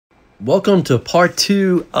Welcome to part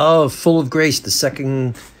 2 of Full of Grace, the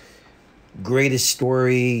second greatest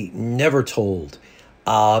story never told.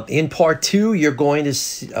 In part 2, you're going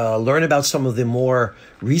to learn about some of the more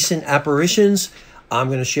recent apparitions. I'm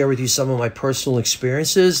going to share with you some of my personal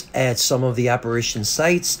experiences at some of the apparition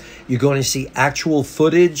sites. You're going to see actual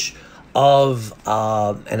footage of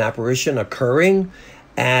an apparition occurring,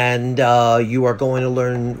 and you are going to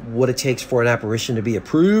learn what it takes for an apparition to be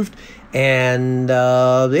approved. And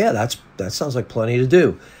that sounds like plenty to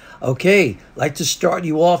do. Okay, I'd like to start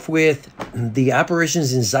you off with the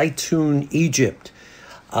apparitions in Zaytun, Egypt.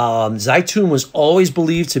 Zaytun was always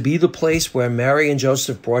believed to be the place where Mary and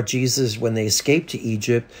Joseph brought Jesus when they escaped to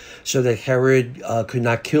Egypt so that Herod could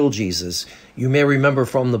not kill Jesus. You may remember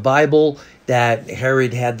from the Bible that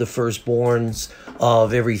Herod had the firstborns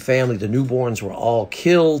of every family. The newborns were all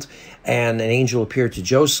killed, and an angel appeared to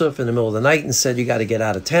Joseph in the middle of the night and said, "You got to get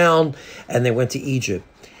out of town," and they went to Egypt.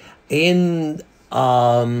 In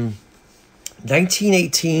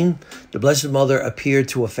 1918, the Blessed Mother appeared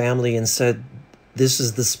to a family and said, "This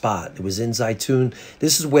is the spot." It was in Zaytun.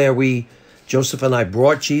 "This is where Joseph and I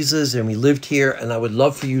brought Jesus, and we lived here, and I would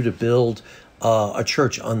love for you to build a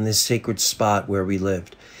church on this sacred spot where we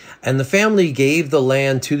lived." And the family gave the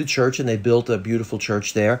land to the church, and they built a beautiful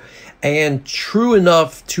church there. And true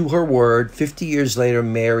enough to her word, 50 years later,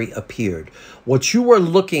 Mary appeared. What you are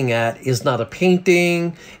looking at is not a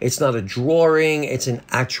painting, it's not a drawing, it's an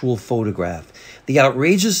actual photograph. The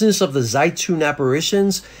outrageousness of the Zaytun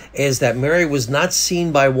apparitions is that Mary was not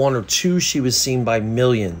seen by one or two, she was seen by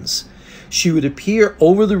millions. She would appear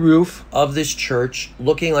over the roof of this church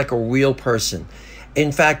looking like a real person.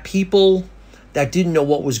 In fact, people that didn't know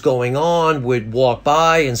what was going on would walk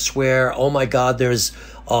by and swear, "Oh my God, there's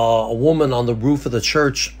a woman on the roof of the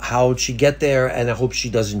church. How'd she get there? And I hope she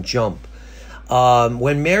doesn't jump."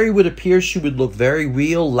 When Mary would appear, she would look very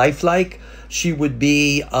real, lifelike. She would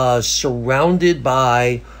be surrounded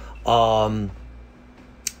by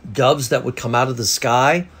doves that would come out of the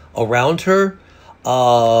sky around her.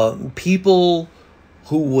 People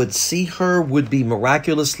who would see her would be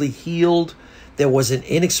miraculously healed. There was an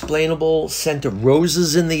inexplainable scent of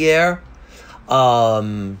roses in the air.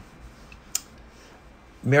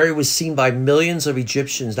 Mary was seen by millions of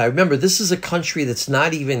Egyptians. Now remember, this is a country that's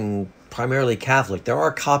not even primarily Catholic. There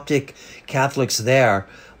are Coptic Catholics there,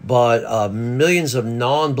 but millions of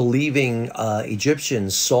non-believing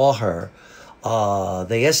Egyptians saw her.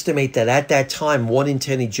 They estimate that at that time, 1 in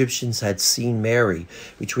 10 Egyptians had seen Mary,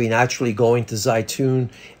 between actually going to Zaytun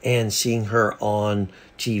and seeing her on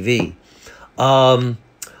TV.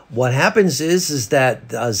 What happens is that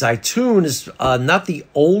Zaytun is not the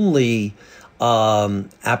only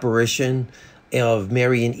apparition of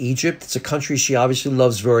Mary in Egypt. It's a country she obviously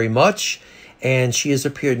loves very much, and she has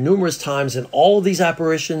appeared numerous times, and all of these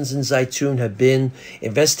apparitions in Zaytun have been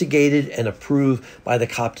investigated and approved by the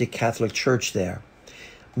Coptic Catholic Church there.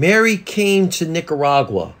 Mary came to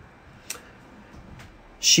Nicaragua.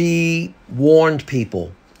 She warned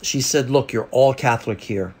people. She said, "Look, you're all Catholic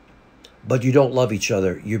here, but you don't love each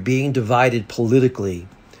other. You're being divided politically.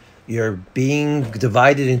 You're being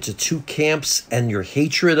divided into two camps, and your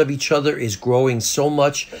hatred of each other is growing so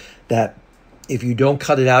much that if you don't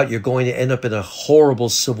cut it out, you're going to end up in a horrible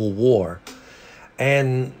civil war."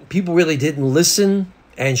 And people really didn't listen.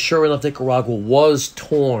 And sure enough, Nicaragua was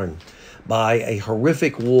torn by a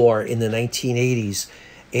horrific war in the 1980s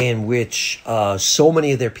in which so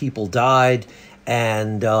many of their people died.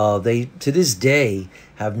 And they, to this day,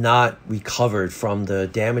 have not recovered from the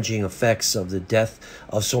damaging effects of the death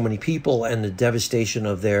of so many people and the devastation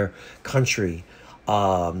of their country.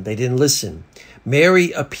 They didn't listen.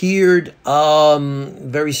 Mary appeared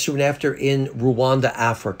very soon after in Rwanda,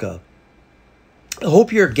 Africa. I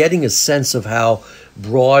hope you're getting a sense of how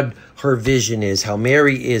broad her vision is, how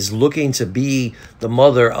Mary is looking to be the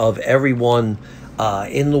mother of everyone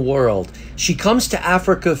in the world. She comes to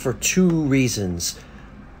Africa for two reasons,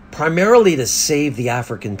 primarily to save the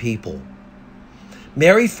African people.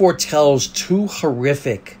 Mary foretells two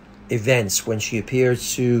horrific events when she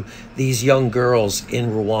appears to these young girls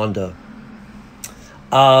in Rwanda.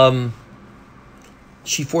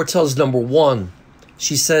 She foretells, number one,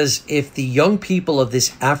 she says, if the young people of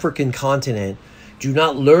this African continent do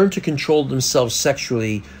not learn to control themselves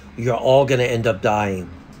sexually, you're all going to end up dying.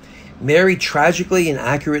 Mary tragically and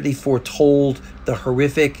accurately foretold the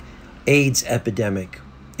horrific AIDS epidemic,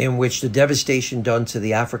 in which the devastation done to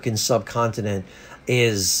the African subcontinent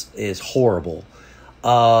is horrible.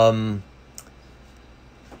 To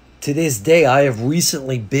this day, I have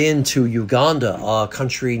recently been to Uganda, a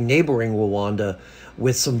country neighboring Rwanda,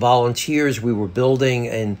 with some volunteers. We were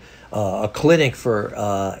building a clinic for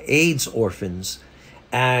AIDS orphans.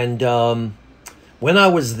 And when I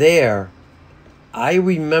was there, I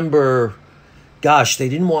remember, gosh, they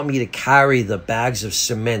didn't want me to carry the bags of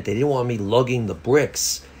cement. They didn't want me lugging the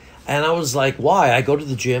bricks. And I was like, why? I go to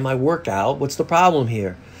the gym, I work out. What's the problem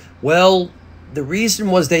here? Well, the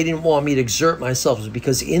reason was they didn't want me to exert myself was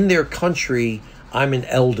because in their country, I'm an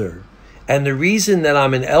elder. And the reason that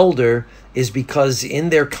I'm an elder is because in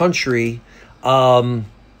their country, the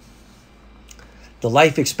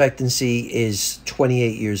life expectancy is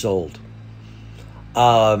 28 years old.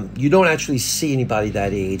 You don't actually see anybody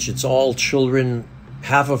that age. It's all children,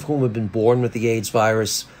 half of whom have been born with the AIDS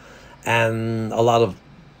virus, and a lot of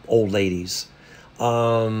old ladies.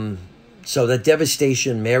 So that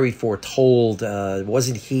devastation Mary foretold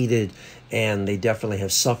wasn't heeded, and they definitely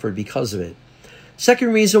have suffered because of it.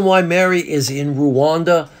 Second reason why Mary is in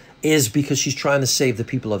Rwanda is because she's trying to save the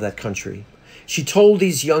people of that country. She told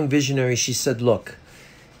these young visionaries, she said, look,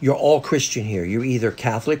 you're all Christian here. You're either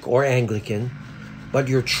Catholic or Anglican, but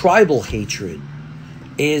your tribal hatred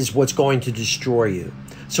is what's going to destroy you.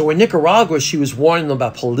 So in Nicaragua, she was warning them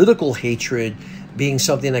about political hatred being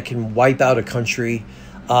something that can wipe out a country.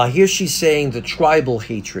 Here she's saying the tribal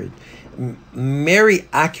hatred. Mary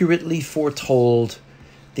accurately foretold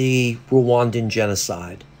the Rwandan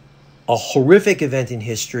genocide, a horrific event in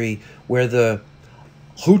history where the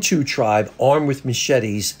Hutu tribe, armed with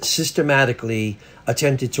machetes, systematically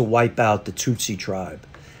attempted to wipe out the Tutsi tribe.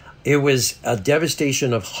 It was a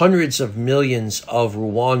devastation of hundreds of millions of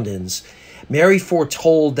Rwandans. Mary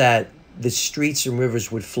foretold that the streets and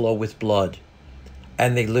rivers would flow with blood,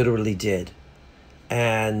 and they literally did.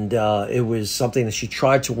 And it was something that she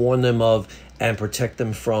tried to warn them of and protect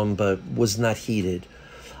them from, but was not heeded.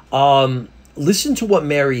 Listen to what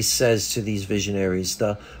Mary says to these visionaries.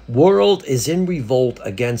 The world is in revolt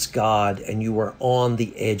against God, and you are on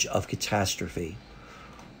the edge of catastrophe.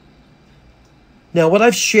 Now, what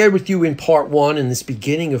I've shared with you in part one and this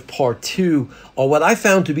beginning of part two are what I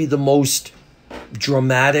found to be the most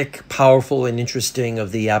dramatic, powerful, and interesting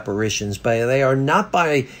of the apparitions, but they are not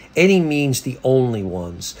by any means the only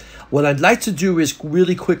ones. What I'd like to do is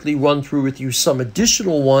really quickly run through with you some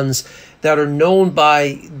additional ones that are known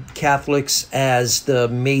by Catholics as the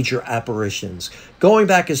major apparitions. Going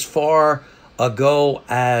back as far ago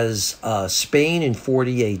as Spain in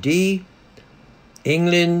 40 AD,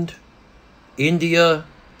 England, India,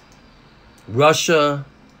 Russia,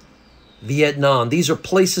 Vietnam. These are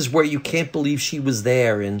places where you can't believe she was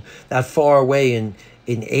there and that far away in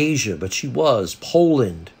Asia, but she was.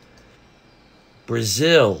 Poland,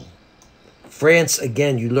 Brazil, France,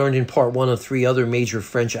 again, you learned in part one of 3 other major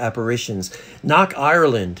French apparitions. Knock,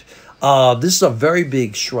 Ireland. This is a very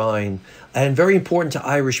big shrine and very important to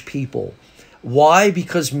Irish people. Why?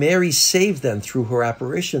 Because Mary saved them through her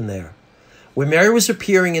apparition there. When Mary was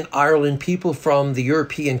appearing in Ireland, people from the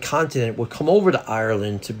European continent would come over to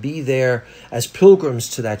Ireland to be there as pilgrims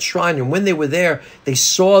to that shrine. And when they were there, they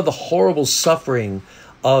saw the horrible suffering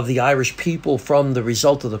of the Irish people from the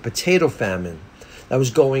result of the potato famine that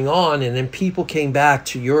was going on. And then people came back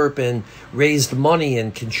to Europe and raised money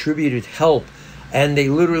and contributed help. And they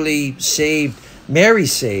literally Mary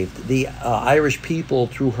saved the Irish people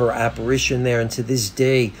through her apparition there. And to this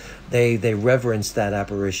day, they reverence that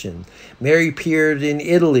apparition. Mary appeared in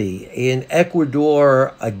Italy, in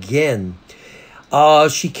Ecuador again.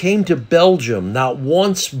 She came to Belgium not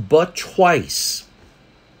once but twice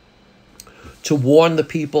to warn the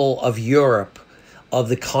people of Europe of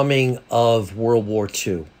the coming of World War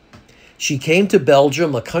II. She came to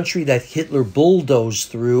Belgium, a country that Hitler bulldozed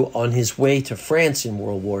through on his way to France in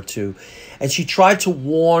World War II. And she tried to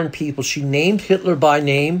warn people. She named Hitler by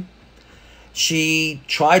name. She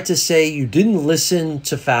tried to say, you didn't listen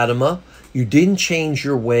to Fatima. You didn't change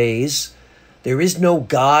your ways. There is no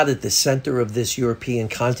God at the center of this European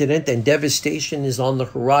continent, and devastation is on the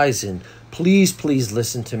horizon. Please, please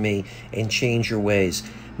listen to me and change your ways.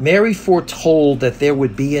 Mary foretold that there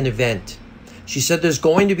would be an event. She said there's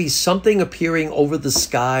going to be something appearing over the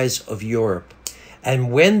skies of Europe.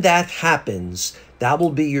 And when that happens, that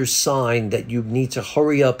will be your sign that you need to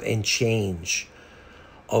hurry up and change.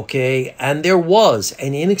 Okay, and there was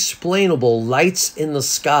an inexplainable lights in the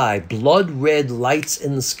sky, blood red lights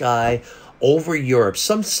in the sky over Europe.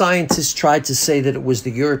 Some scientists tried to say that it was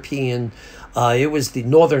the it was the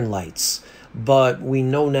Northern Lights, but we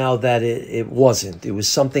know now that it wasn't. It was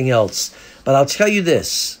something else. But I'll tell you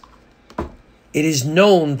this, it is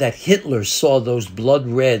known that Hitler saw those blood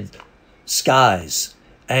red skies,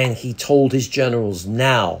 and he told his generals,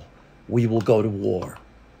 now we will go to war.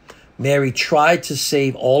 Mary tried to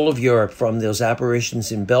save all of Europe from those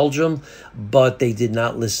apparitions in Belgium, but they did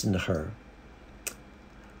not listen to her.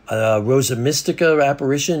 Rosa Mystica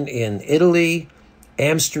apparition in Italy,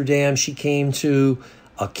 Amsterdam she came to,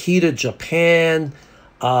 Akita, Japan,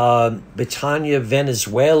 Betania,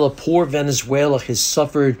 Venezuela. Poor Venezuela has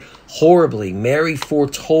suffered horribly. Mary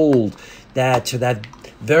foretold that to that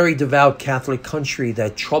very devout Catholic country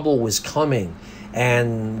that trouble was coming.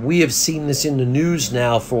 And we have seen this in the news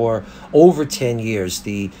now for over 10 years.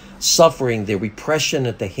 The suffering, the repression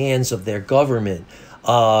at the hands of their government,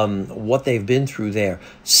 what they've been through there.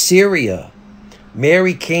 Syria.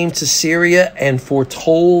 Mary came to Syria and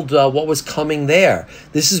foretold what was coming there.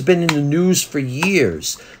 This has been in the news for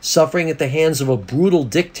years. Suffering at the hands of a brutal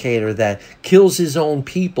dictator that kills his own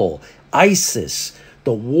people. ISIS,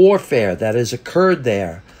 the warfare that has occurred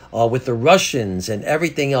there with the Russians and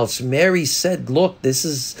everything else. Mary said, look,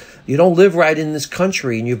 you don't live right in this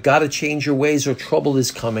country and you've got to change your ways or trouble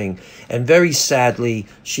is coming. And very sadly,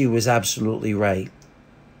 she was absolutely right.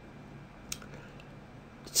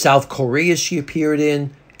 South Korea she appeared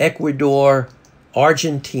in, Ecuador,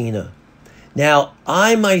 Argentina. Now,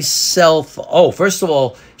 I myself, first of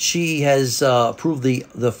all, she has approved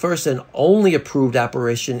the first and only approved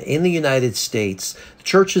apparition in the United States. The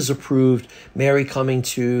church has approved Mary coming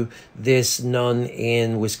to this nun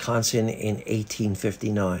in Wisconsin in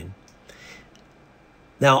 1859.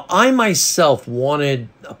 Now, I myself wanted,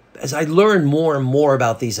 as I learned more and more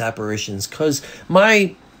about these apparitions, because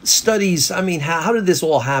my studies, I mean, how did this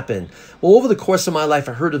all happen? Well, over the course of my life,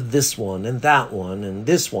 I heard of this one and that one and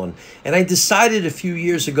this one. And I decided a few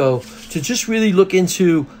years ago to just really look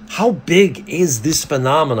into how big is this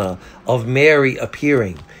phenomena of Mary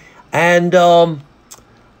appearing. And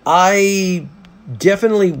I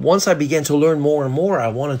definitely, once I began to learn more and more, I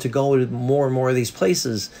wanted to go to more and more of these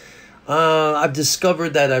places. I've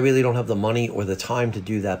discovered that I really don't have the money or the time to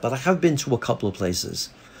do that, but I have been to a couple of places.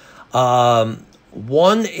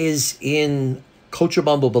 One is in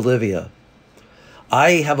Cochabamba, Bolivia.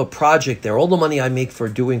 I have a project there. All the money I make for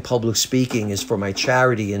doing public speaking is for my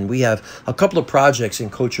charity, and we have a couple of projects in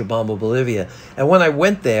Cochabamba, Bolivia. And when I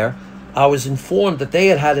went there, I was informed that they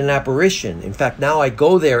had an apparition. In fact, now I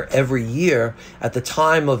go there every year at the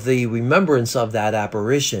time of the remembrance of that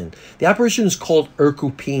apparition. The apparition is called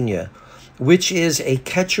Urcupiña, which is a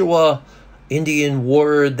Quechua Indian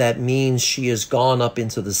word that means she has gone up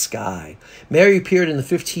into the sky. Mary appeared in the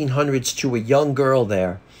 1500s to a young girl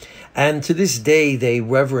there. And to this day, they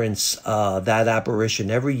reverence that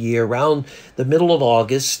apparition every year around the middle of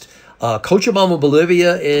August. Cochabamba,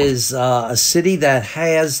 Bolivia is a city that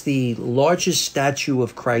has the largest statue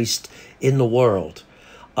of Christ in the world.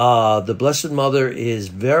 The Blessed Mother is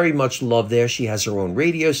very much loved there. She has her own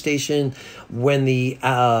radio station. When the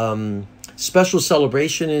special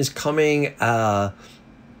celebration is coming,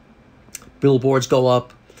 billboards go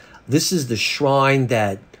up. This is the shrine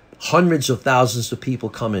that hundreds of thousands of people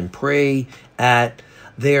come and pray at.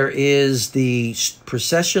 There is the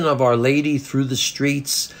procession of Our Lady through the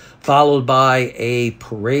streets, followed by a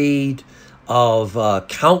parade of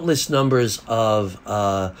countless numbers of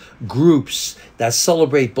groups that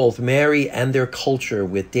celebrate both Mary and their culture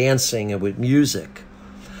with dancing and with music.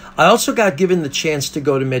 I also got given the chance to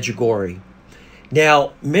go to Medjugorje.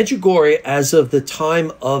 Now, Medjugorje, as of the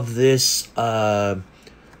time of this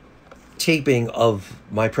taping of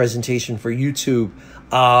my presentation for YouTube,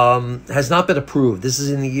 has not been approved. This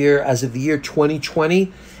is in the year, as of the year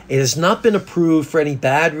 2020. It has not been approved for any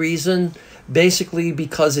bad reason, basically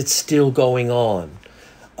because it's still going on.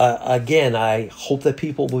 Again, I hope that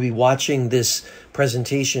people will be watching this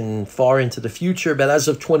presentation far into the future, but as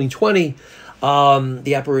of 2020,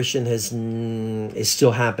 the apparition is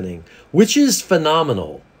still happening, which is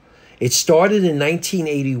phenomenal. It started in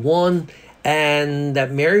 1981, and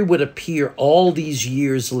that Mary would appear all these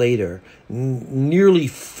years later, nearly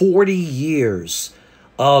 40 years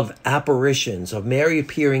of apparitions, of Mary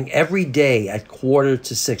appearing every day at 20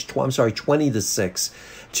 to 6,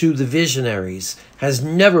 to the visionaries, has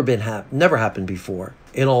never happened before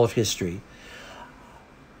in all of history.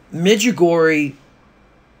 Medjugorje,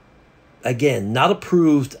 again, not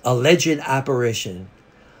approved, alleged apparition,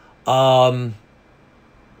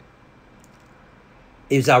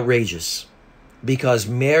 is outrageous because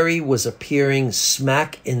Mary was appearing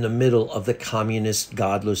smack in the middle of the communist,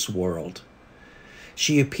 godless world.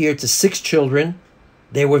 She appeared to 6 children.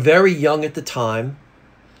 They were very young at the time.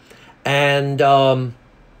 And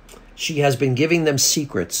she has been giving them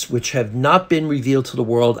secrets which have not been revealed to the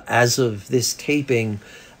world as of this taping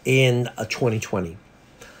in 2020.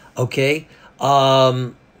 Okay?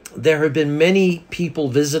 There have been many people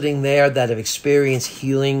visiting there that have experienced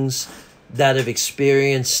healings, that have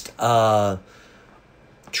experienced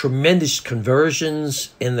tremendous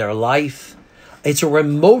conversions in their life. It's a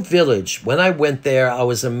remote village. When I went there, I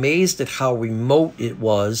was amazed at how remote it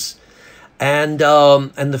was, and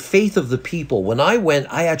the faith of the people. When I went,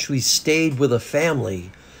 I actually stayed with a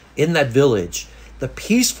family in that village. The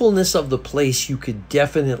peacefulness of the place you could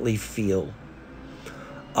definitely feel.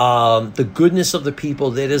 The goodness of the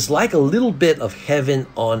people. That is like a little bit of heaven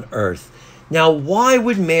on earth. Now, why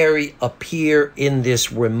would Mary appear in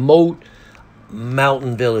this remote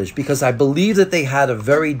mountain village? Because I believe that they had a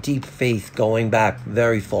very deep faith going back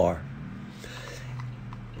very far.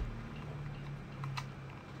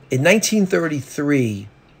 In 1933,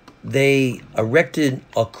 they erected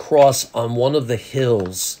a cross on one of the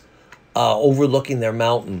hills overlooking their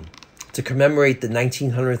mountain to commemorate the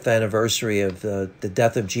 1900th anniversary of the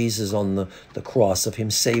death of Jesus on the cross, of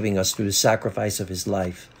him saving us through the sacrifice of his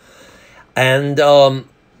life. And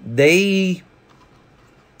they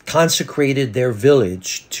consecrated their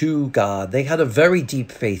village to God. They had a very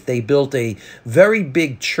deep faith. They built a very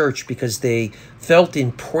big church because they felt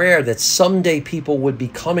in prayer that someday people would be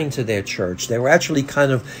coming to their church. They were actually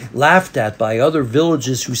kind of laughed at by other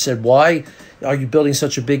villages who said, "Why are you building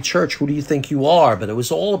such a big church? Who do you think you are?" But it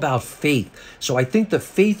was all about faith. So I think the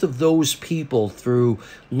faith of those people through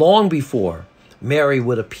long before Mary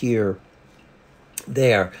would appear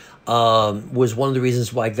there was one of the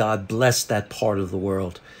reasons why God blessed that part of the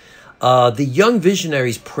world. The young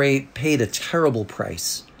visionaries paid a terrible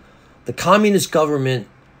price. The communist government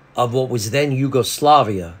of what was then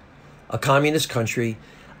Yugoslavia, a communist country,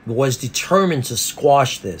 was determined to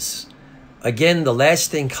squash this. Again, the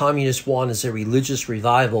last thing communists want is a religious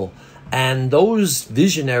revival, and those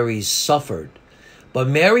visionaries suffered. But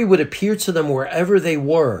Mary would appear to them wherever they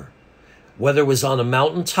were, whether it was on a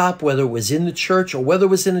mountaintop, whether it was in the church, or whether it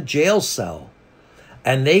was in a jail cell.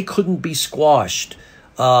 And they couldn't be squashed.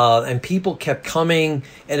 And people kept coming,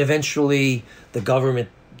 and eventually the government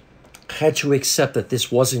had to accept that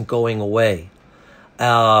this wasn't going away.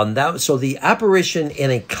 So the apparition in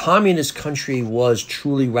a communist country was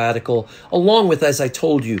truly radical, along with, as I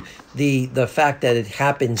told you, the fact that it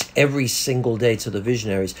happens every single day to the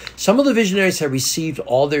visionaries. Some of the visionaries have received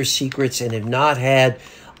all their secrets and have not had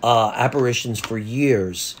apparitions for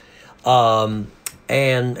years. And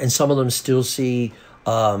some of them still see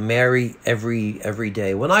Mary every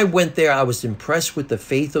day. When I went there, I was impressed with the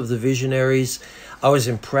faith of the visionaries. I was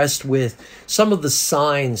impressed with some of the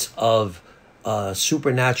signs of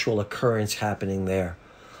supernatural occurrence happening there.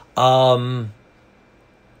 For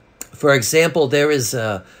example, there is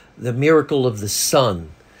the miracle of the sun.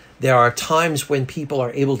 There are times when people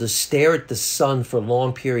are able to stare at the sun for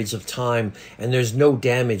long periods of time and there's no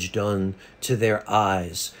damage done to their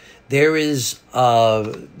eyes. There is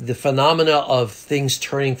the phenomena of things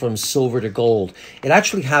turning from silver to gold. It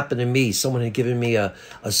actually happened to me. Someone had given me a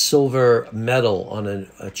silver medal on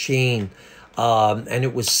a chain, and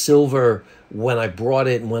it was silver when I brought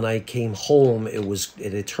it, and when I came home,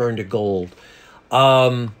 it had turned to gold.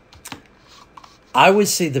 I would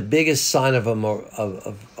say the biggest sign of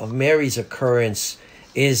Mary's occurrence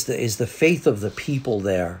is the faith of the people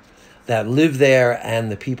there, that live there,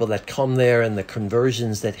 and the people that come there, and the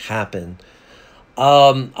conversions that happen.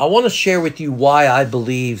 I want to share with you why I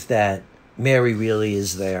believe that Mary really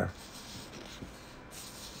is there.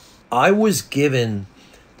 I was given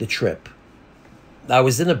the trip. I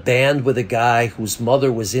was in a band with a guy whose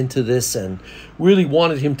mother was into this and really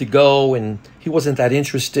wanted him to go, and he wasn't that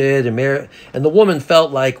interested. And the woman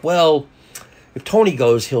felt like, well, if Tony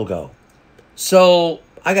goes, he'll go. So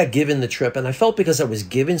I got given the trip, and I felt because I was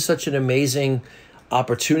given such an amazing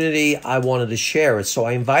opportunity, I wanted to share it. So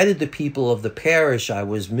I invited the people of the parish I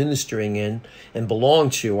was ministering in and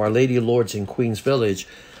belonged to, Our Lady of Lourdes in Queens Village.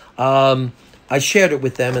 I shared it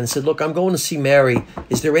with them and said, look, I'm going to see Mary.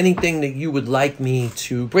 Is there anything that you would like me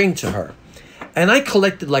to bring to her? And I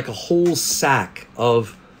collected like a whole sack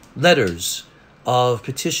of letters, of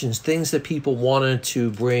petitions, things that people wanted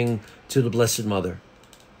to bring to the Blessed Mother.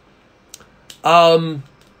 I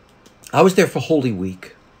was there for Holy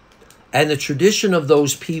Week. And the tradition of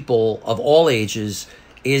those people of all ages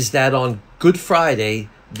is that on Good Friday,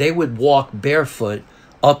 they would walk barefoot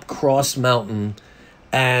up Cross Mountain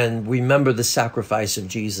and remember the sacrifice of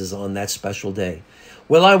Jesus on that special day.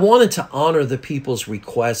 Well, I wanted to honor the people's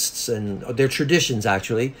requests and their traditions,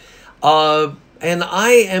 actually. And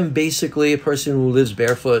I am basically a person who lives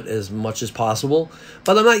barefoot as much as possible,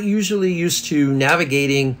 but I'm not usually used to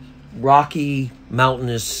navigating rocky,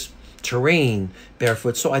 mountainous terrain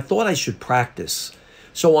barefoot, so I thought I should practice.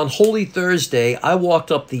 So on Holy Thursday, I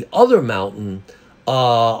walked up the other mountain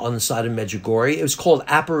on the side of Medjugorje. It was called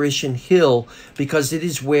Apparition Hill because it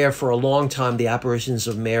is where for a long time the apparitions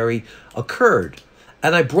of Mary occurred.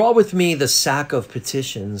 And I brought with me the sack of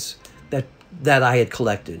petitions that I had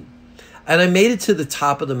collected. And I made it to the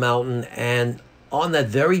top of the mountain, and on that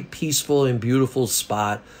very peaceful and beautiful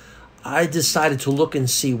spot, I decided to look and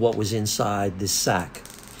see what was inside this sack.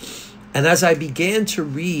 And as I began to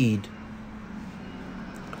read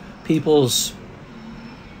people's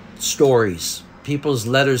stories, people's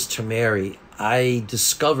letters to Mary, I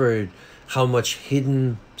discovered how much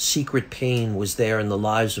hidden, secret pain was there in the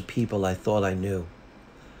lives of people I thought I knew.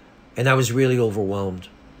 And I was really overwhelmed.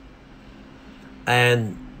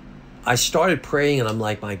 And I started praying, and I'm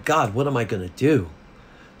like, my God, what am I going to do?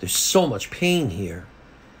 There's so much pain here.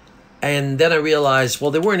 And then I realized, well,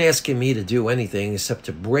 they weren't asking me to do anything except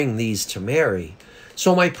to bring these to Mary.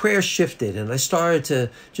 So my prayer shifted, and I started to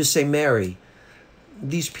just say, Mary,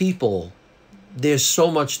 these people, there's so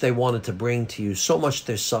much they wanted to bring to you, so much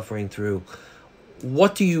they're suffering through.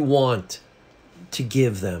 What do you want to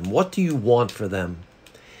give them? What do you want for them?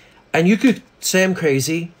 And you could say I'm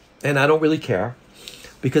crazy, and I don't really care,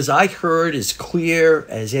 because I heard as clear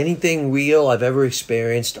as anything real I've ever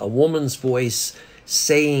experienced, a woman's voice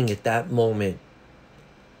saying at that moment,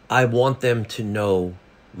 I want them to know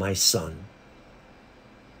my son.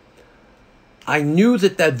 I knew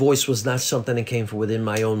that that voice was not something that came from within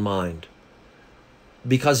my own mind,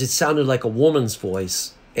 because it sounded like a woman's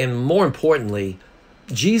voice. And more importantly,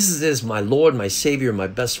 Jesus is my Lord, my Savior, my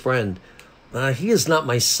best friend. He is not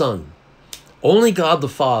my son. Only God the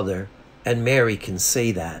Father and Mary can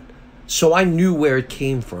say that. So I knew where it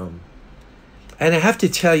came from. And I have to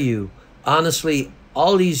tell you, honestly,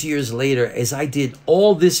 all these years later, as I did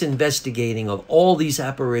all this investigating of all these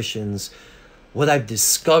apparitions, what I've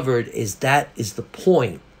discovered is that is the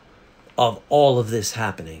point of all of this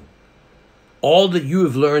happening. All that you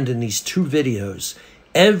have learned in these 2 videos,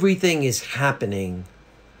 everything is happening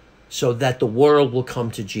so that the world will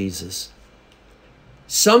come to Jesus.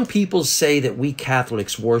 Some people say that we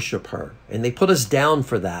Catholics worship her, and they put us down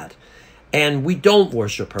for that. And we don't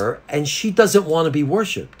worship her, and she doesn't want to be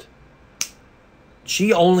worshiped.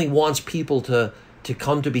 She only wants people to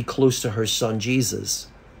come to be close to her son, Jesus.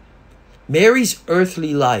 Mary's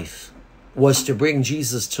earthly life was to bring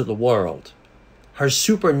Jesus to the world. Her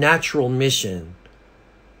supernatural mission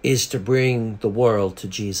is to bring the world to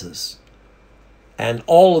Jesus. And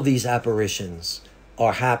all of these apparitions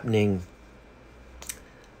are happening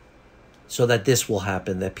so that this will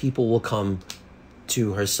happen, that people will come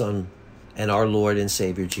to her son and our Lord and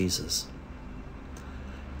Savior Jesus.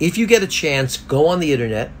 If you get a chance, go on the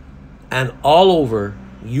internet, and all over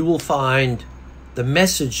you will find the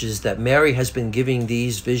messages that Mary has been giving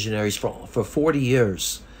these visionaries for 40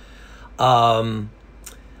 years.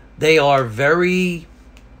 They are very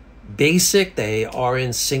basic, they are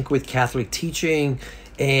in sync with Catholic teaching,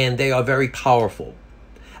 and they are very powerful.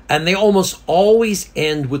 And they almost always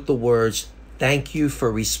end with the words, thank you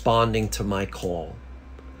for responding to my call.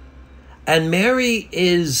 And Mary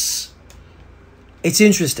is, it's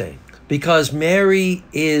interesting because Mary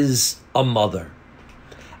is a mother.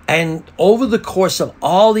 And over the course of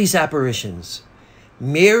all these apparitions,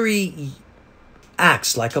 Mary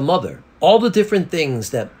acts like a mother. All the different things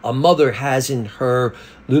that a mother has in her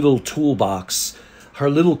little toolbox, her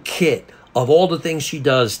little kit of all the things she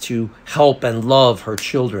does to help and love her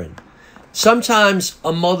children. Sometimes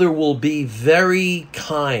a mother will be very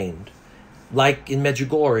kind, like in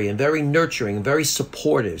Medjugorje, and very nurturing, and very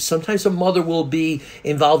supportive. Sometimes a mother will be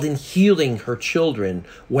involved in healing her children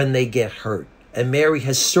when they get hurt. And Mary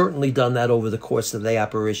has certainly done that over the course of the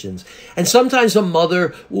apparitions. And sometimes a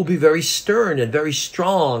mother will be very stern and very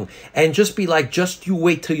strong and just be like, just you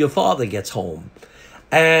wait till your father gets home.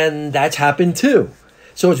 And that's happened too.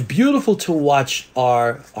 So it's beautiful to watch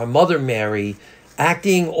our Mother Mary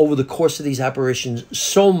acting over the course of these apparitions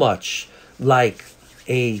so much like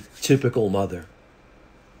a typical mother.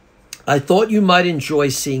 I thought you might enjoy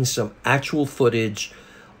seeing some actual footage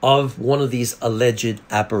of one of these alleged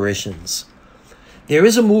apparitions. There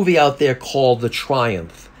is a movie out there called The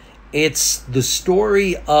Triumph. It's the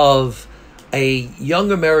story of a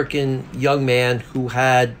young American young man who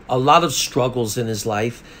had a lot of struggles in his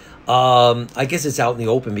life. I guess it's out in the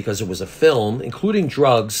open because it was a film, including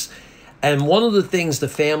drugs. And one of the things the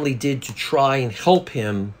family did to try and help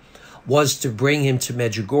him was to bring him to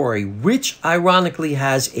Medjugorje, which ironically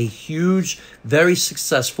has a huge, very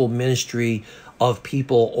successful ministry of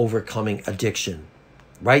people overcoming addiction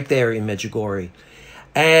right there in Medjugorje.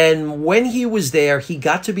 And when he was there, he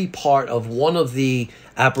got to be part of one of the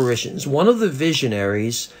apparitions. One of the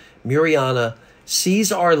visionaries, Muriana,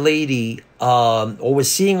 sees Our Lady, or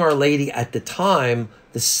was seeing Our Lady at the time,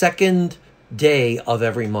 the second day of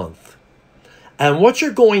every month. And what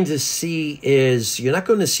you're going to see is, you're not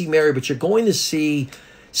going to see Mary, but you're going to see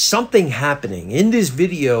something happening. In this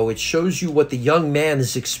video, it shows you what the young man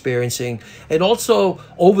is experiencing, and also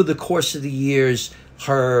over the course of the years,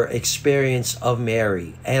 her experience of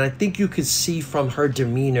Mary. And I think you could see from her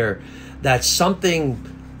demeanor that something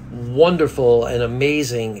wonderful and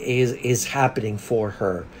amazing is happening for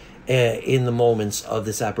her in the moments of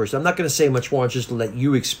this apparition. I'm not going to say much more, just to let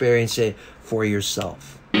you experience it for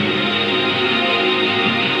yourself.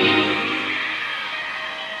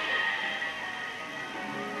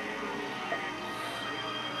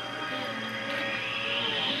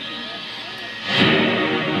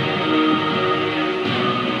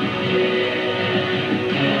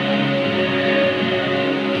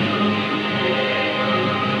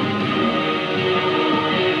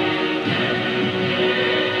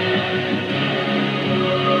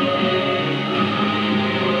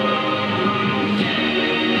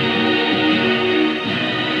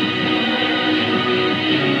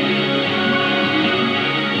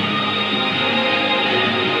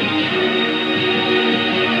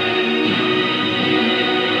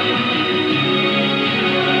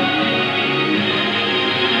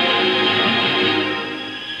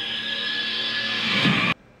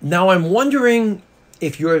 Now, I'm wondering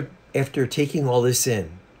if you're, after taking all this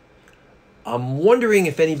in, I'm wondering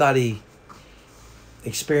if anybody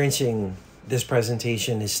experiencing this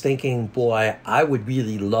presentation is thinking, boy, I would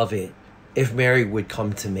really love it if Mary would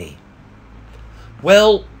come to me.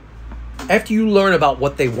 Well, after you learn about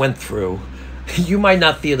what they went through, you might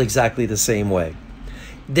not feel exactly the same way.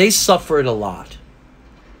 They suffered a lot.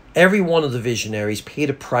 Every one of the visionaries paid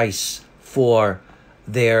a price for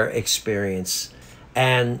their experience.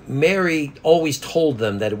 And Mary always told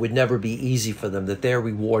them that it would never be easy for them, that their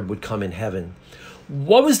reward would come in heaven.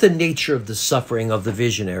 What was the nature of the suffering of the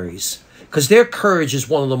visionaries? Because their courage is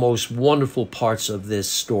one of the most wonderful parts of this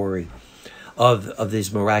story, of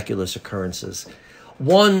these miraculous occurrences.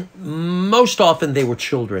 One, most often they were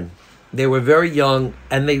children. They were very young,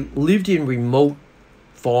 and they lived in remote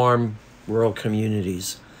farm, rural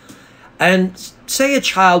communities. And say a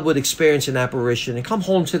child would experience an apparition and come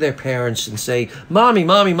home to their parents and say, Mommy,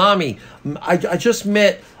 Mommy, Mommy, I just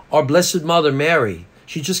met our Blessed Mother, Mary.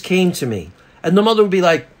 She just came to me. And the mother would be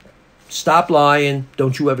like, stop lying.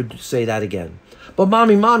 Don't you ever say that again. But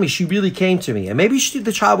Mommy, Mommy, she really came to me. And maybe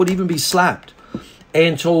the child would even be slapped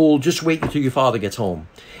and told, just wait until your father gets home.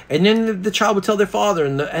 And then the child would tell their father.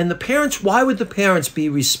 And the parents, why would the parents be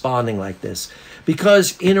responding like this?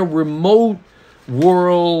 Because in a remote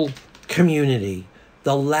rural community,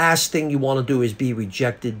 the last thing you want to do is be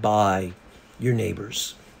rejected by your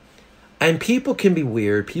neighbors. And people can be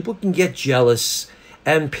weird. People can get jealous.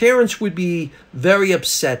 And parents would be very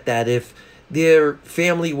upset that if their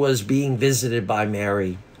family was being visited by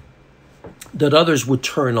Mary, that others would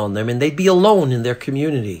turn on them and they'd be alone in their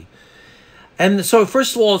community. And so,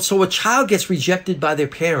 first of all, so a child gets rejected by their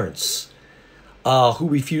parents who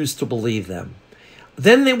refuse to believe them.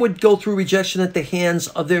 Then they would go through rejection at the hands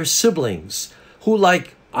of their siblings who,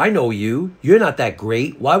 like, I know you. You're not that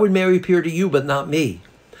great. Why would Mary appear to you but not me?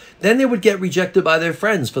 Then they would get rejected by their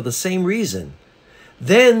friends for the same reason.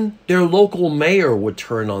 Then their local mayor would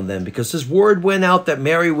turn on them because as word went out that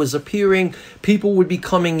Mary was appearing, people would be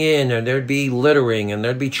coming in and there'd be littering and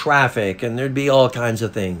there'd be traffic and there'd be all kinds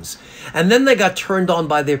of things. And then they got turned on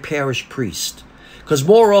by their parish priest because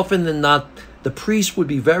more often than not, the priest would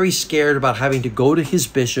be very scared about having to go to his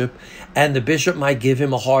bishop, and the bishop might give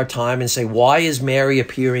him a hard time and say, why is Mary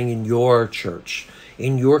appearing in your church,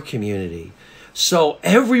 in your community? So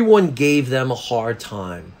everyone gave them a hard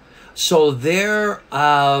time. So their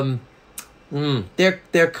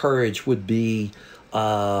courage would be,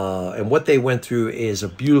 and what they went through is a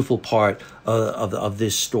beautiful part of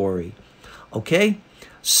this story. Okay?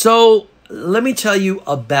 So let me tell you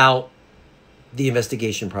about the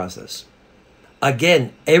investigation process.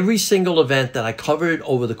 Again, every single event that I covered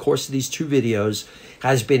over the course of these two videos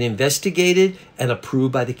has been investigated and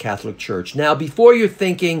approved by the Catholic Church. Now, before you're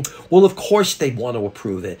thinking, well, of course they'd want to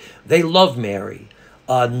approve it. They love Mary.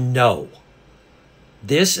 No.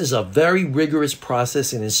 This is a very rigorous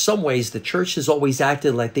process, and in some ways, the Church has always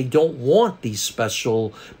acted like they don't want these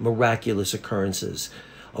special miraculous occurrences.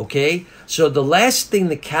 Okay? So the last thing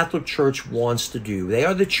the Catholic Church wants to do, they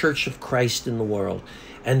are the Church of Christ in the world,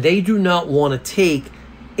 and they do not want to take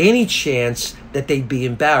any chance that they'd be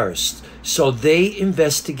embarrassed. So they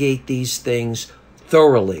investigate these things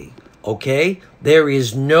thoroughly, okay? There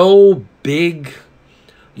is no big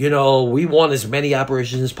we want as many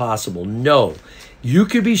apparitions as possible. No. You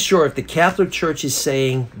could be sure if the Catholic Church is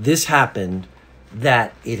saying this happened,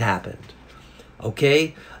 that it happened.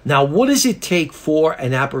 Okay? Now, what does it take for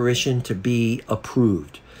an apparition to be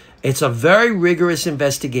approved? It's a very rigorous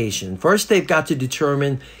investigation. First, they've got to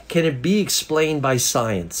determine, can it be explained by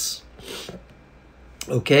science?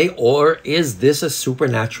 Okay? Or is this a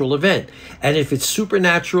supernatural event? And if it's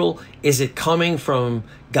supernatural, is it coming from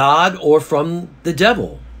God or from the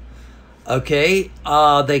devil? Okay?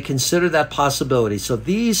 They consider that possibility. So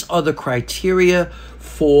these are the criteria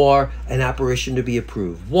for an apparition to be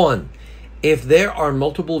approved. One, if there are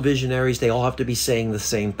multiple visionaries, they all have to be saying the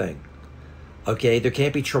same thing. Okay? There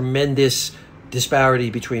can't be tremendous disparity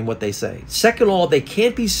between what they say. Second of all, they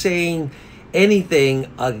can't be saying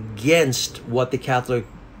anything against what the Catholic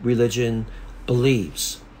religion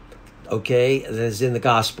believes. Okay? As in the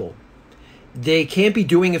gospel. They can't be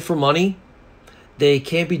doing it for money. They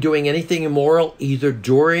can't be doing anything immoral either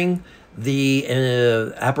during the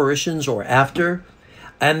apparitions or after.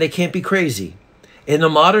 And they can't be crazy. In the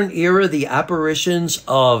modern era, the apparitions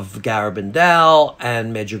of Garabandal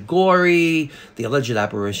and Medjugorje, the alleged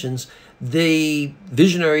apparitions, the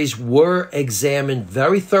visionaries were examined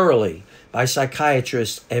very thoroughly by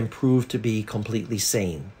psychiatrists and proved to be completely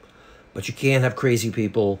sane. But you can't have crazy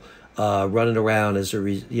people running around as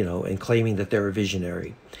and claiming that they're a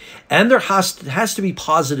visionary. And there has to be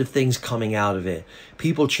positive things coming out of it.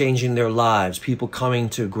 People changing their lives, people coming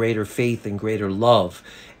to greater faith and greater love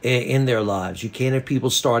in their lives. You can't have people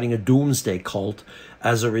starting a doomsday cult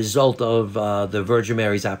as a result of the Virgin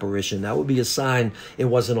Mary's apparition. That would be a sign it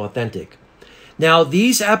wasn't authentic. Now,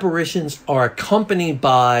 these apparitions are accompanied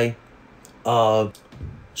by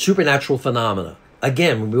supernatural phenomena.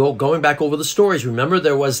 Again, going back over the stories, remember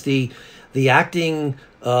there was the acting,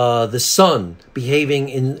 the sun behaving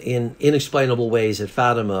in inexplainable ways at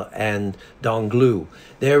Fatima and Donglu.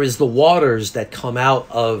 There is the waters that come out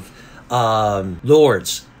of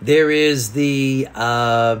Lourdes. There is the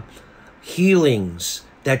healings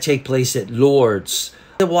that take place at Lourdes.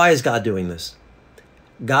 Why is God doing this?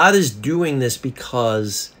 God is doing this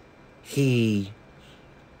because he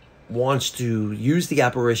wants to use the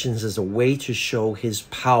apparitions as a way to show his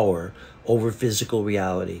power over physical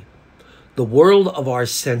reality. The world of our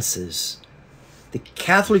senses, the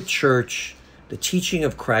Catholic Church, the teaching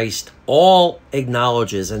of Christ, all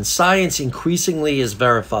acknowledges, and science increasingly is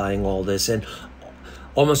verifying all this, and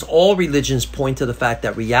almost all religions point to the fact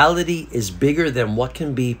that reality is bigger than what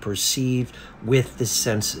can be perceived with the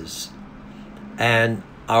senses. And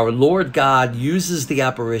our Lord God uses the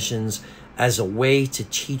apparitions as a way to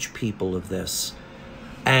teach people of this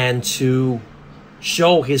and to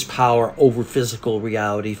show his power over physical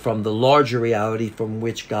reality from the larger reality from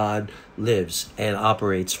which God lives and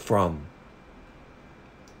operates from.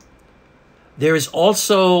 There is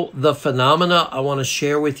also the phenomena I want to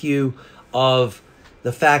share with you of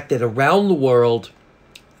the fact that around the world,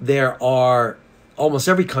 there are, almost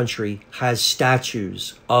every country has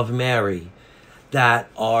statues of Mary that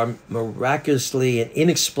are miraculously and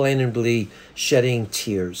inexplainably shedding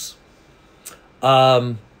tears.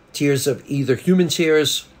 Tears of either human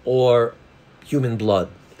tears or human blood.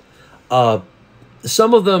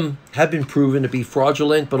 Some of them have been proven to be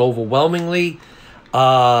fraudulent, but overwhelmingly,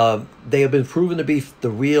 they have been proven to be the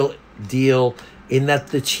real deal in that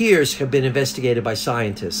the tears have been investigated by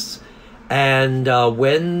scientists. And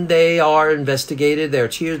when they are investigated, their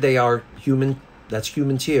tears, they are human, that's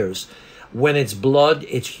human tears. When it's blood,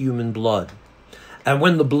 it's human blood. And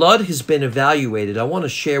when the blood has been evaluated, I want to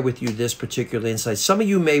share with you this particular insight. Some of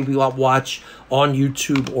you may watch on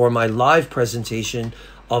YouTube or my live presentation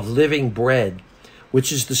of Living Bread,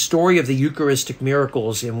 which is the story of the Eucharistic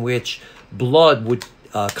miracles in which blood would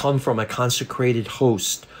come from a consecrated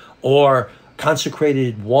host, or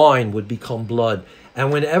consecrated wine would become blood.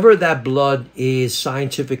 And whenever that blood is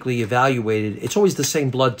scientifically evaluated, it's always the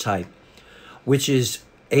same blood type, which is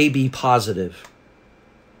AB positive.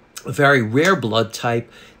 A very rare blood type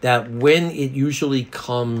that when it usually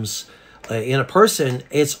comes in a person,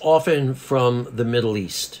 it's often from the Middle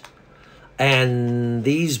East. And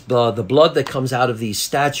the blood that comes out of these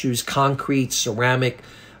statues, concrete, ceramic,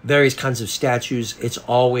 various kinds of statues, it's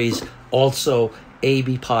always also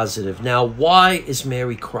AB positive. Now, why is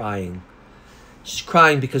Mary crying? She's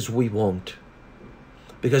crying because we won't.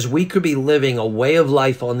 Because we could be living a way of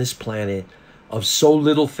life on this planet of so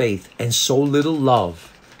little faith and so little love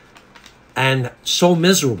and so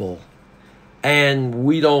miserable, and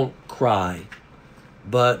we don't cry.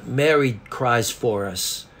 But Mary cries for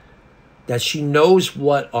us. that she knows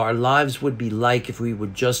what our lives would be like if we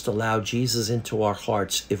would just allow Jesus into our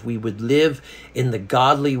hearts, if we would live in the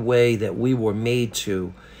godly way that we were made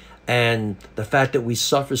to. And the fact that we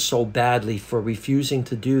suffer so badly for refusing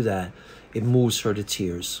to do that, it moves her to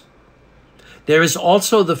tears. There is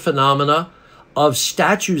also the phenomena of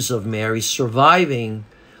statues of Mary surviving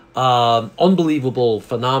unbelievable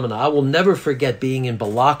phenomena. I will never forget being in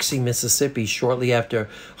Biloxi, Mississippi, shortly after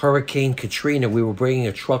Hurricane Katrina. We were bringing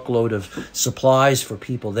a truckload of supplies for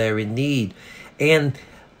people there in need. And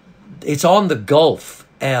it's on the Gulf,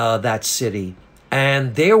 that city.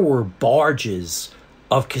 And there were barges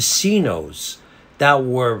of casinos that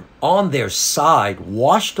were on their side,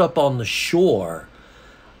 washed up on the shore.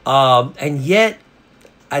 And yet,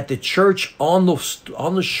 at the church on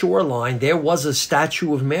the shoreline, there was a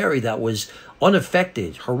statue of Mary that was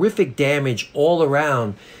unaffected. Horrific damage all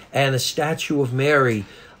around, and a statue of Mary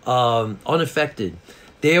unaffected.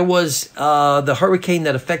 There was the hurricane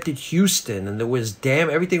that affected Houston, and there was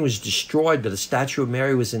everything was destroyed, but the statue of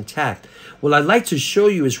Mary was intact. What I'd like to show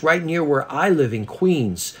you is right near where I live in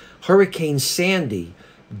Queens. Hurricane Sandy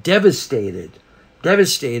devastated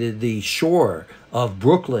the shore of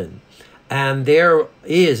Brooklyn. And there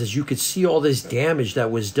is, as you could see, all this damage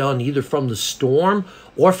that was done either from the storm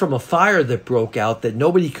or from a fire that broke out, that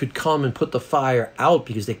nobody could come and put the fire out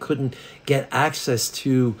because they couldn't get access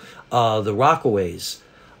to the Rockaways.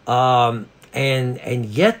 And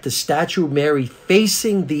yet the statue of Mary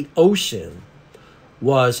facing the ocean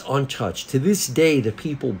was untouched. To this day, the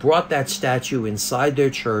people brought that statue inside their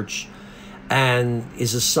church, and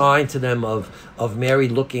is a sign to them of Mary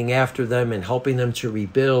looking after them and helping them to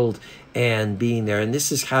rebuild and being there. And this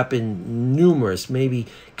has happened numerous, maybe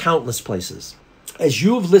countless places. As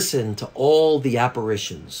you've listened to all the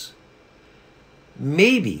apparitions,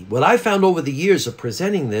 maybe what I found over the years of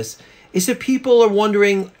presenting this is that people are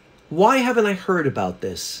wondering, why haven't I heard about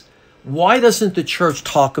this? Why doesn't the church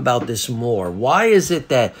talk about this more? Why is it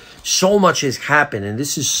that so much has happened and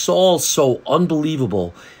this is so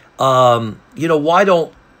unbelievable? Why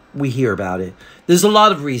don't we hear about it? There's a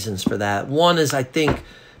lot of reasons for that. One is, I think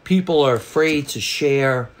people are afraid to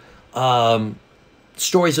share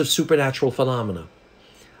stories of supernatural phenomena.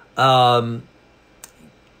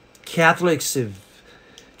 Catholics have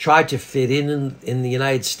tried to fit in the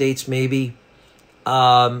United States, maybe.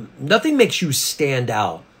 Nothing makes you stand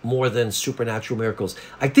out more than supernatural miracles.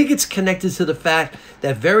 I think it's connected to the fact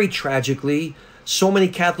that, very tragically, so many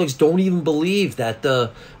Catholics don't even believe that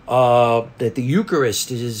the Eucharist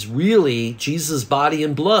is really Jesus' body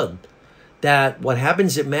and blood. That what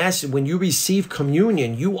happens at Mass, when you receive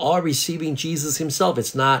communion, you are receiving Jesus himself.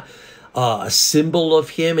 It's not a symbol of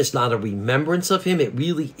him. It's not a remembrance of him. It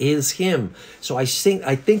really is him. So I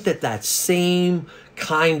think that same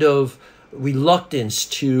kind of reluctance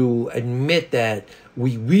to admit that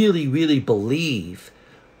we really believe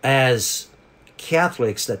as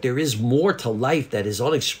Catholics that there is more to life that is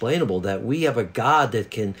unexplainable, that we have a God that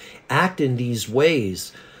can act in these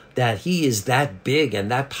ways, that he is that big and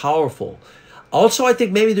that powerful. Also, I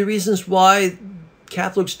think maybe the reasons why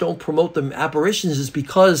Catholics don't promote the apparitions is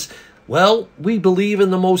because, well, we believe in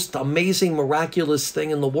the most amazing, miraculous thing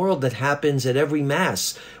in the world that happens at every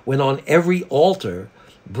Mass, when on every altar,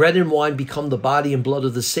 bread and wine become the body and blood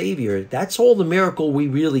of the Savior. That's all the miracle we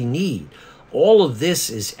really need. All of this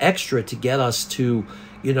is extra to get us to,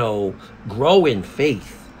 grow in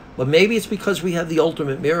faith. But maybe it's because we have the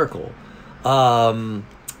ultimate miracle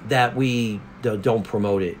that we don't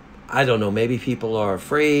promote it. I don't know. Maybe people are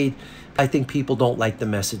afraid. I think people don't like the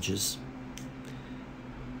messages.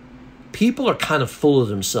 People are kind of full of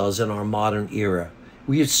themselves in our modern era.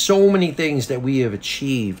 We have so many things that we have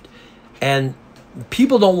achieved. And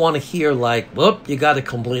people don't want to hear well, you got it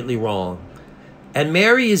completely wrong. And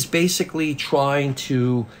Mary is basically trying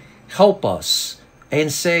to help us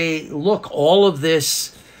and say, look, all of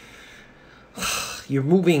this, you're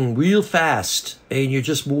moving real fast and you're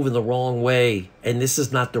just moving the wrong way. And this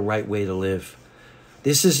is not the right way to live.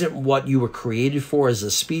 This isn't what you were created for as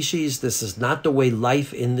a species. This is not the way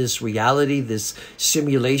life in this reality, this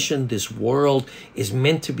simulation, this world is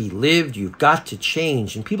meant to be lived. You've got to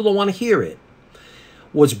change. And people don't want to hear it.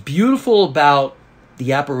 What's beautiful about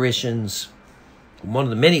the apparitions, one of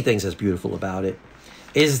the many things that's beautiful about it,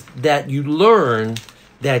 is that you learn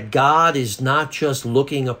that God is not just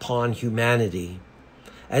looking upon humanity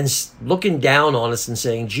and looking down on us and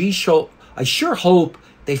saying, gee, I sure hope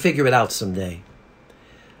they figure it out someday.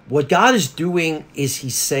 What God is doing is he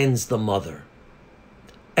sends the mother.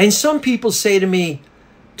 And some people say to me,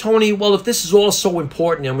 Tony, well, if this is all so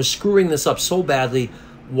important and we're screwing this up so badly,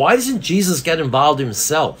 why doesn't Jesus get involved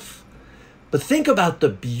himself? But think about the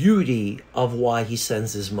beauty of why he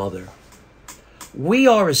sends his mother. We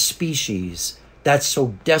are a species that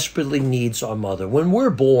so desperately needs our mother. When we're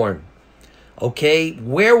born, okay,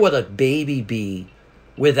 where would a baby be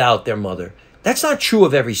without their mother? That's not true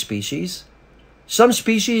of every species. Some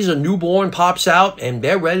species, a newborn pops out and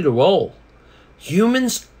they're ready to roll.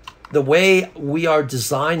 Humans, the way we are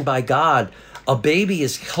designed by God, a baby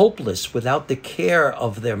is helpless without the care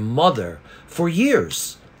of their mother for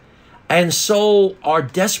years. And so our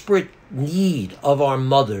desperate need of our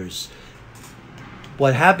mothers,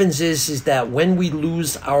 what happens is that when we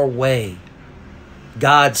lose our way,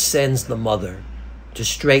 God sends the mother to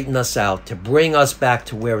straighten us out, to bring us back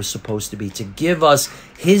to where we're supposed to be, to give us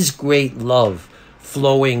his great love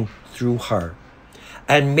flowing through her.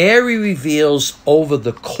 And Mary reveals over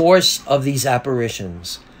the course of these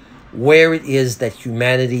apparitions where it is that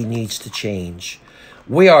humanity needs to change.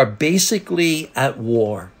 We are basically at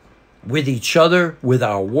war with each other, with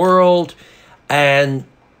our world, and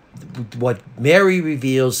what Mary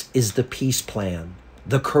reveals is the peace plan,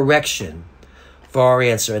 the correction for our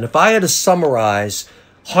answer. And if I had to summarize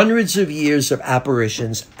hundreds of years of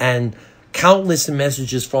apparitions and countless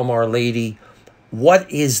messages from Our Lady, what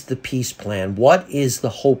is the peace plan? What is the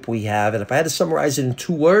hope we have? And if I had to summarize it in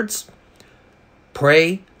 2 words,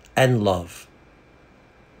 pray and love.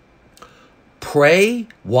 Pray.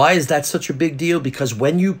 Why is that such a big deal? Because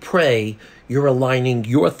when you pray, you're aligning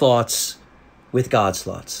your thoughts with God's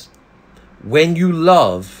thoughts. When you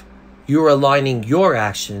love, you're aligning your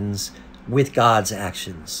actions with God's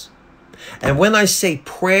actions. And when I say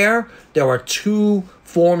prayer, there are 2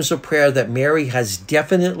 forms of prayer that Mary has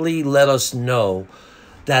definitely let us know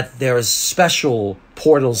that there's special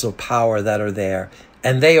portals of power that are there.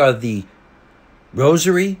 And they are the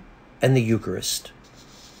Rosary and the Eucharist.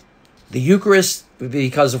 The Eucharist,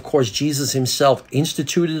 because of course Jesus himself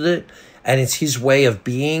instituted it, and it's his way of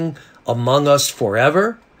being among us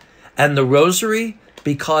forever. And the Rosary,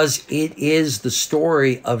 because it is the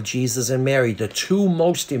story of Jesus and Mary, the 2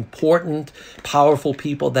 most important, powerful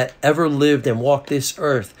people that ever lived and walked this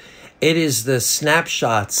earth. It is the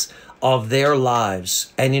snapshots of their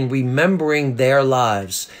lives. And in remembering their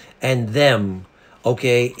lives and them,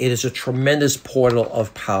 okay, it is a tremendous portal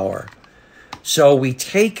of power. So we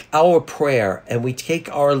take our prayer and we take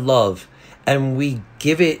our love and we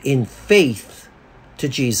give it in faith to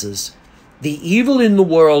Jesus. The evil in the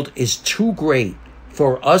world is too great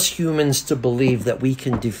for us humans to believe that we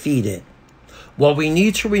can defeat it. What we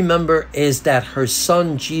need to remember is that her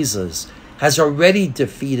son Jesus has already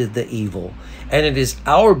defeated the evil, and it is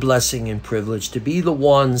our blessing and privilege to be the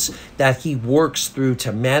ones that he works through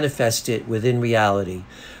to manifest it within reality.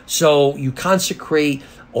 So you consecrate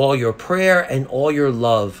all your prayer and all your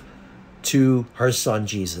love to her son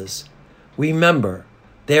Jesus. Remember,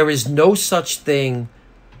 there is no such thing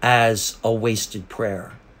as a wasted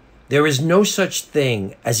prayer. There is no such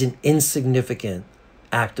thing as an insignificant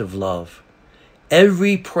act of love.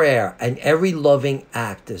 Every prayer and every loving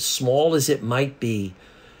act, as small as it might be,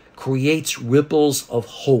 creates ripples of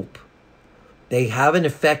hope. They have an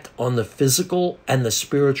effect on the physical and the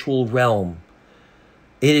spiritual realm.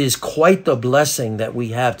 It is quite the blessing that we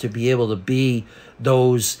have to be able to be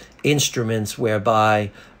those instruments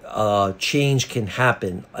whereby change can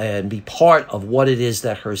happen and be part of what it is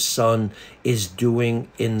that her son is doing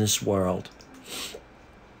in this world.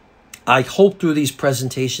 I hope through these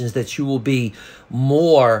presentations that you will be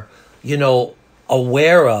more,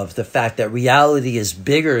 aware of the fact that reality is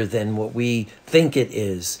bigger than what we think it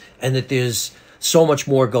is, and that there's so much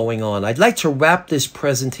more going on. I'd like to wrap this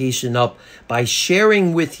presentation up by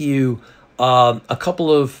sharing with you a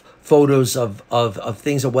couple of photos of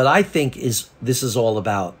things of what I think this is all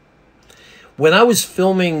about. When I was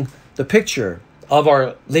filming the picture of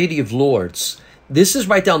Our Lady of Lourdes, this is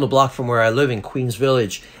right down the block from where I live in Queens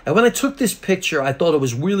Village. And when I took this picture, I thought it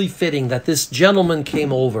was really fitting that this gentleman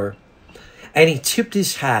came over and he tipped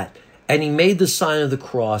his hat and he made the sign of the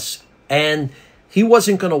cross. And he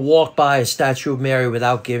wasn't going to walk by a statue of Mary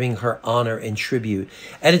without giving her honor and tribute.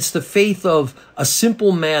 And it's the faith of a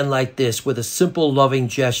simple man like this with a simple loving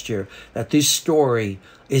gesture that this story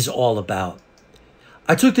is all about.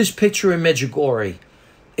 I took this picture in Medjugorje.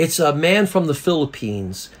 It's a man from the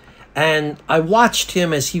Philippines. And I watched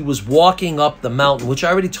him as he was walking up the mountain, which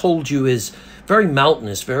I already told you is very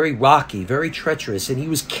mountainous, very rocky, very treacherous. And he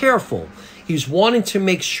was careful. He was wanting to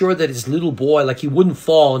make sure that his little boy, like he wouldn't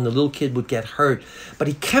fall and the little kid would get hurt. But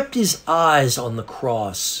he kept his eyes on the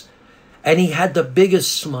cross. And he had the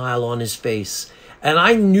biggest smile on his face. And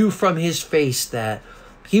I knew from his face that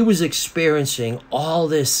he was experiencing all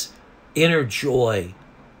this inner joy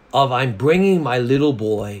of, I'm bringing my little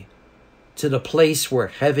boy to the place where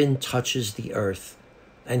heaven touches the earth,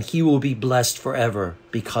 and he will be blessed forever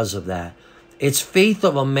because of that. It's faith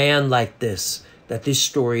of a man like this that this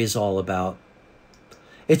story is all about.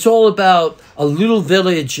 It's all about a little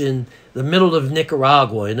village in the middle of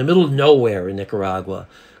Nicaragua, in the middle of nowhere in Nicaragua,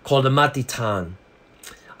 called Amatitan.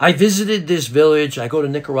 I visited this village. I go to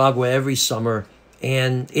Nicaragua every summer.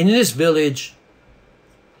 And in this village,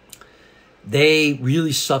 they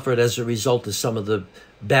really suffered as a result of some of the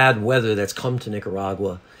bad weather that's come to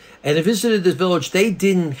Nicaragua. And I visited this village. They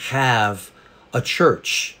didn't have a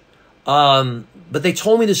church. But they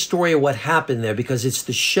told me the story of what happened there because it's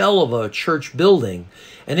the shell of a church building.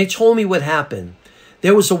 And they told me what happened.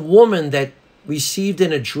 There was a woman that received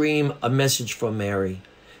in a dream a message from Mary.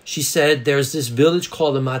 She said, there's this village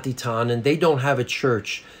called Amatitan, and they don't have a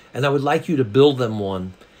church, and I would like you to build them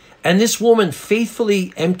one. And this woman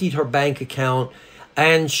faithfully emptied her bank account,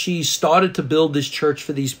 and she started to build this church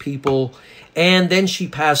for these people. And then she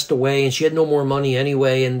passed away, and she had no more money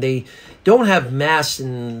anyway, and they don't have mass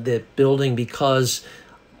in the building because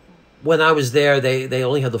when I was there, they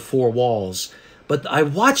only had the four walls. But I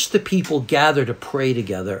watched the people gather to pray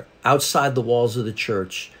together outside the walls of the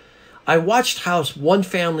church. I watched how one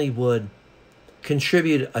family would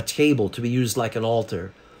contribute a table to be used like an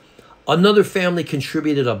altar. Another family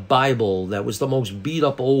contributed a Bible that was the most beat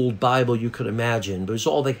up old Bible you could imagine, but it was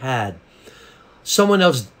all they had. Someone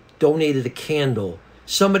else donated a candle.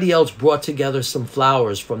 Somebody else brought together some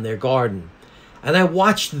flowers from their garden. And I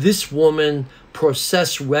watched this woman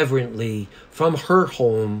process reverently from her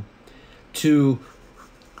home to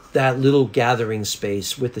that little gathering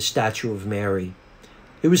space with the statue of Mary.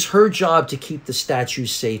 It was her job to keep the statue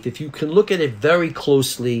safe. If you can look at it very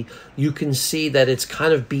closely, you can see that it's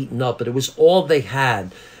kind of beaten up, but it was all they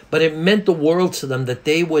had. But it meant the world to them that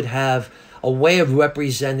they would have a way of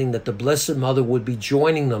representing that the Blessed Mother would be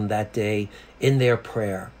joining them that day in their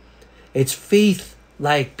prayer. It's faith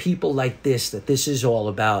like people like this that this is all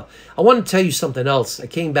about. I want to tell you something else. I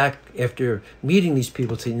came back after meeting these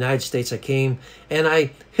people to the United States. I came and I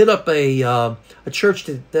hit up a church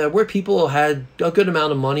where people had a good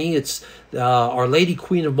amount of money. It's Our Lady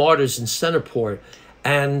Queen of Martyrs in Centerport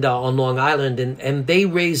and on Long Island. And they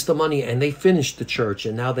raised the money and they finished the church.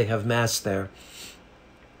 And now they have mass there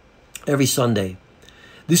every Sunday.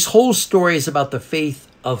 This whole story is about the faith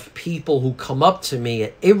of people who come up to me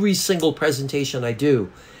at every single presentation I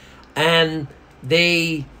do. And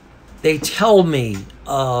they tell me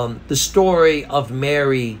the story of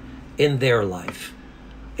Mary in their life.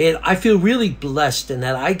 And I feel really blessed in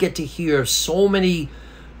that I get to hear so many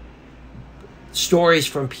stories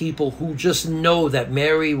from people who just know that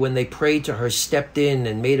Mary, when they prayed to her, stepped in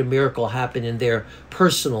and made a miracle happen in their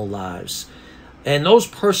personal lives. And those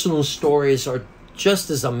personal stories are just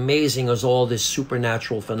as amazing as all this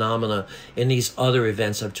supernatural phenomena in these other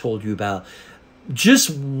events I've told you about. Just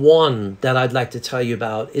one that I'd like to tell you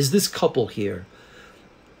about is this couple here.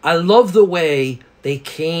 I love the way they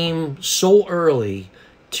came so early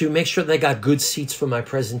to make sure they got good seats for my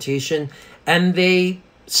presentation, and they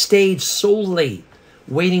stayed so late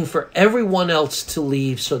waiting for everyone else to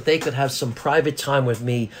leave so they could have some private time with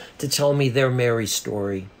me to tell me their Mary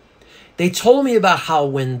story. They told me about how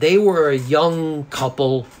when they were a young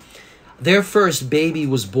couple, their first baby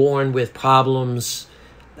was born with problems.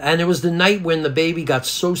 And it was the night when the baby got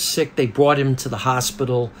so sick, they brought him to the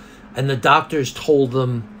hospital. And the doctors told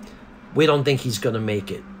them, we don't think he's going to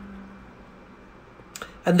make it.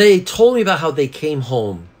 And they told me about how they came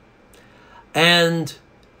home. And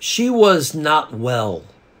she was not well.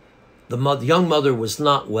 The young mother was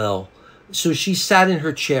not well. So she sat in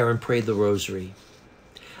her chair and prayed the rosary.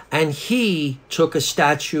 And he took a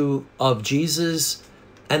statue of Jesus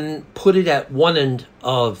and put it at one end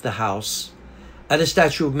of the house, and a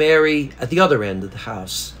statue of Mary at the other end of the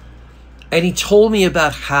house. And he told me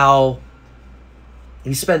about how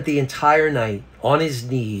he spent the entire night on his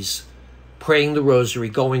knees praying the rosary,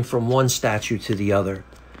 going from one statue to the other.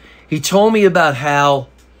 He told me about how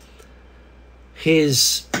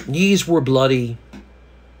his knees were bloody,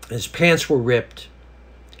 his pants were ripped,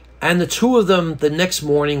 and the two of them the next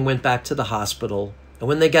morning went back to the hospital. And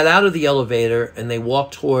when they got out of the elevator and they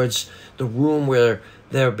walked towards the room where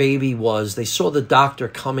their baby was, they saw the doctor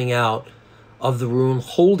coming out of the room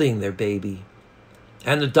holding their baby.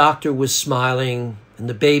 And the doctor was smiling and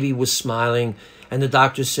the baby was smiling. And the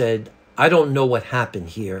doctor said, I don't know what happened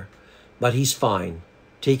here, but he's fine.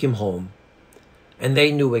 Take him home. And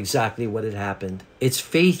they knew exactly what had happened. It's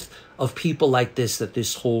faith of people like this that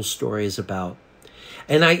this whole story is about.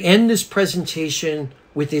 And I end this presentation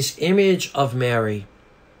with this image of Mary.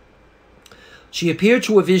 She appeared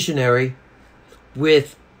to a visionary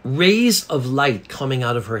with rays of light coming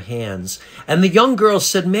out of her hands. And the young girl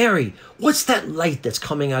said, Mary, what's that light that's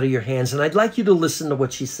coming out of your hands? And I'd like you to listen to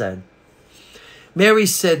what she said. Mary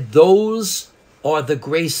said, those are the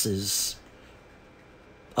graces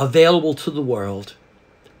available to the world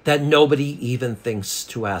that nobody even thinks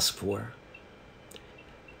to ask for.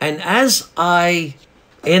 And as I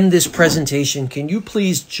end this presentation, can you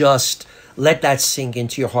please just let that sink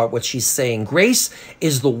into your heart, what she's saying? Grace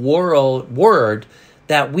is the word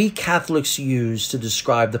that we Catholics use to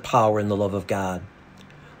describe the power and the love of God.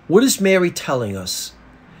 What is Mary telling us?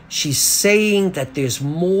 She's saying that there's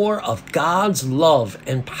more of God's love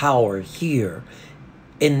and power here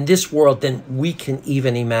in this world than we can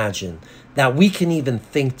even imagine, that we can even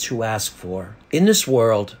think to ask for. In this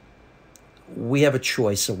world, we have a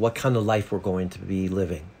choice of what kind of life we're going to be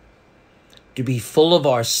living. To be full of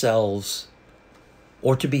ourselves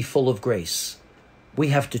or to be full of grace. We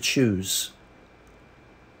have to choose.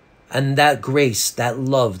 And that grace, that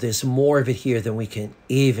love, there's more of it here than we can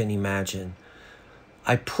even imagine.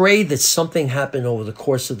 I pray that something happened over the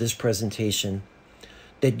course of this presentation,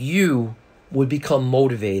 that you would become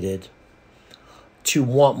motivated to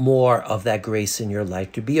want more of that grace in your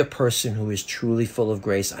life, to be a person who is truly full of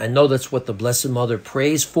grace. I know that's what the Blessed Mother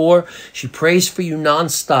prays for. She prays for you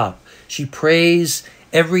nonstop. She prays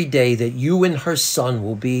every day that you and her son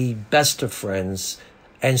will be best of friends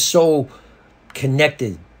and so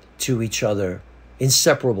connected to each other,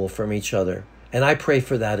 inseparable from each other. And I pray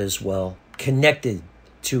for that as well. Connected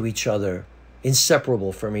to each other,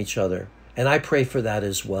 inseparable from each other. And I pray for that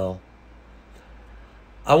as well.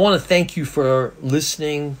 I want to thank you for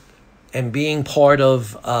listening and being part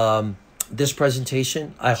of this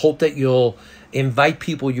presentation. I hope that you'll invite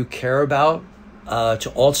people you care about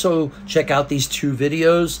to also check out these 2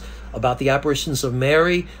 videos about the apparitions of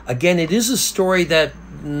Mary. Again, it is a story that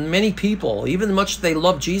many people, even much they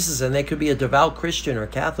love Jesus and they could be a devout Christian or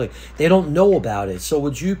Catholic, they don't know about it. So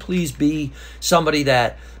would you please be somebody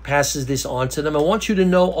that passes this on to them? I want you to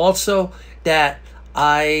know also that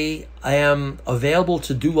I am available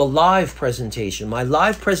to do a live presentation. My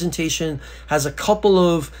live presentation has a couple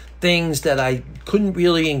of things that I couldn't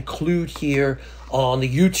really include here on the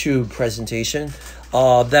YouTube presentation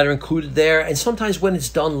that are included there. And sometimes when it's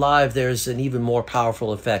done live, there's an even more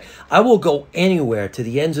powerful effect. I will go anywhere to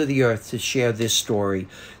the ends of the earth to share this story.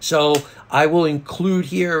 So I will include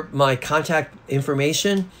here my contact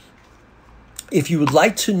information. If you would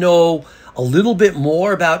like to know a little bit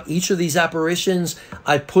more about each of these apparitions,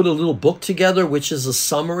 I put a little book together, which is a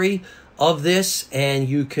summary of this. And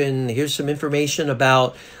you can, here's some information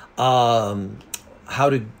about how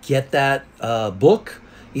to get that book,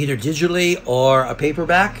 either digitally or a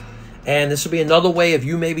paperback. And this will be another way of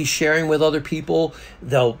you maybe sharing with other people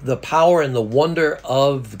the power and the wonder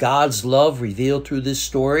of God's love revealed through this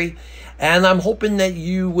story. And I'm hoping that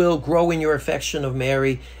you will grow in your affection of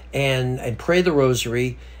Mary and pray the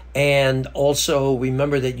rosary. And also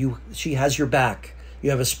remember that she has your back. You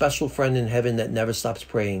have a special friend in heaven that never stops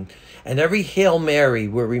praying. And every Hail Mary,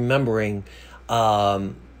 we're remembering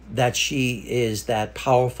that she is that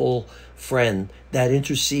powerful friend that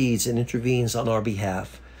intercedes and intervenes on our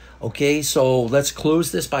behalf. Okay, so let's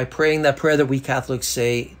close this by praying that prayer that we Catholics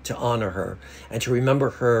say to honor her and to remember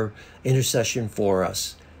her intercession for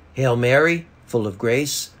us. Hail Mary, full of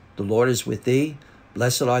grace, the Lord is with thee.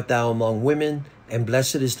 Blessed art thou among women, and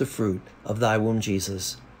blessed is the fruit of thy womb,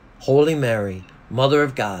 Jesus. Holy Mary, Mother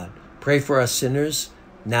of God, pray for us sinners,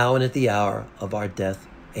 now and at the hour of our death.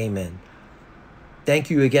 Amen.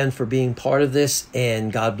 Thank you again for being part of this,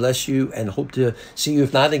 and God bless you, and hope to see you,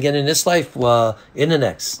 if not again in this life, in the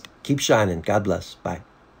next. Keep shining. God bless. Bye.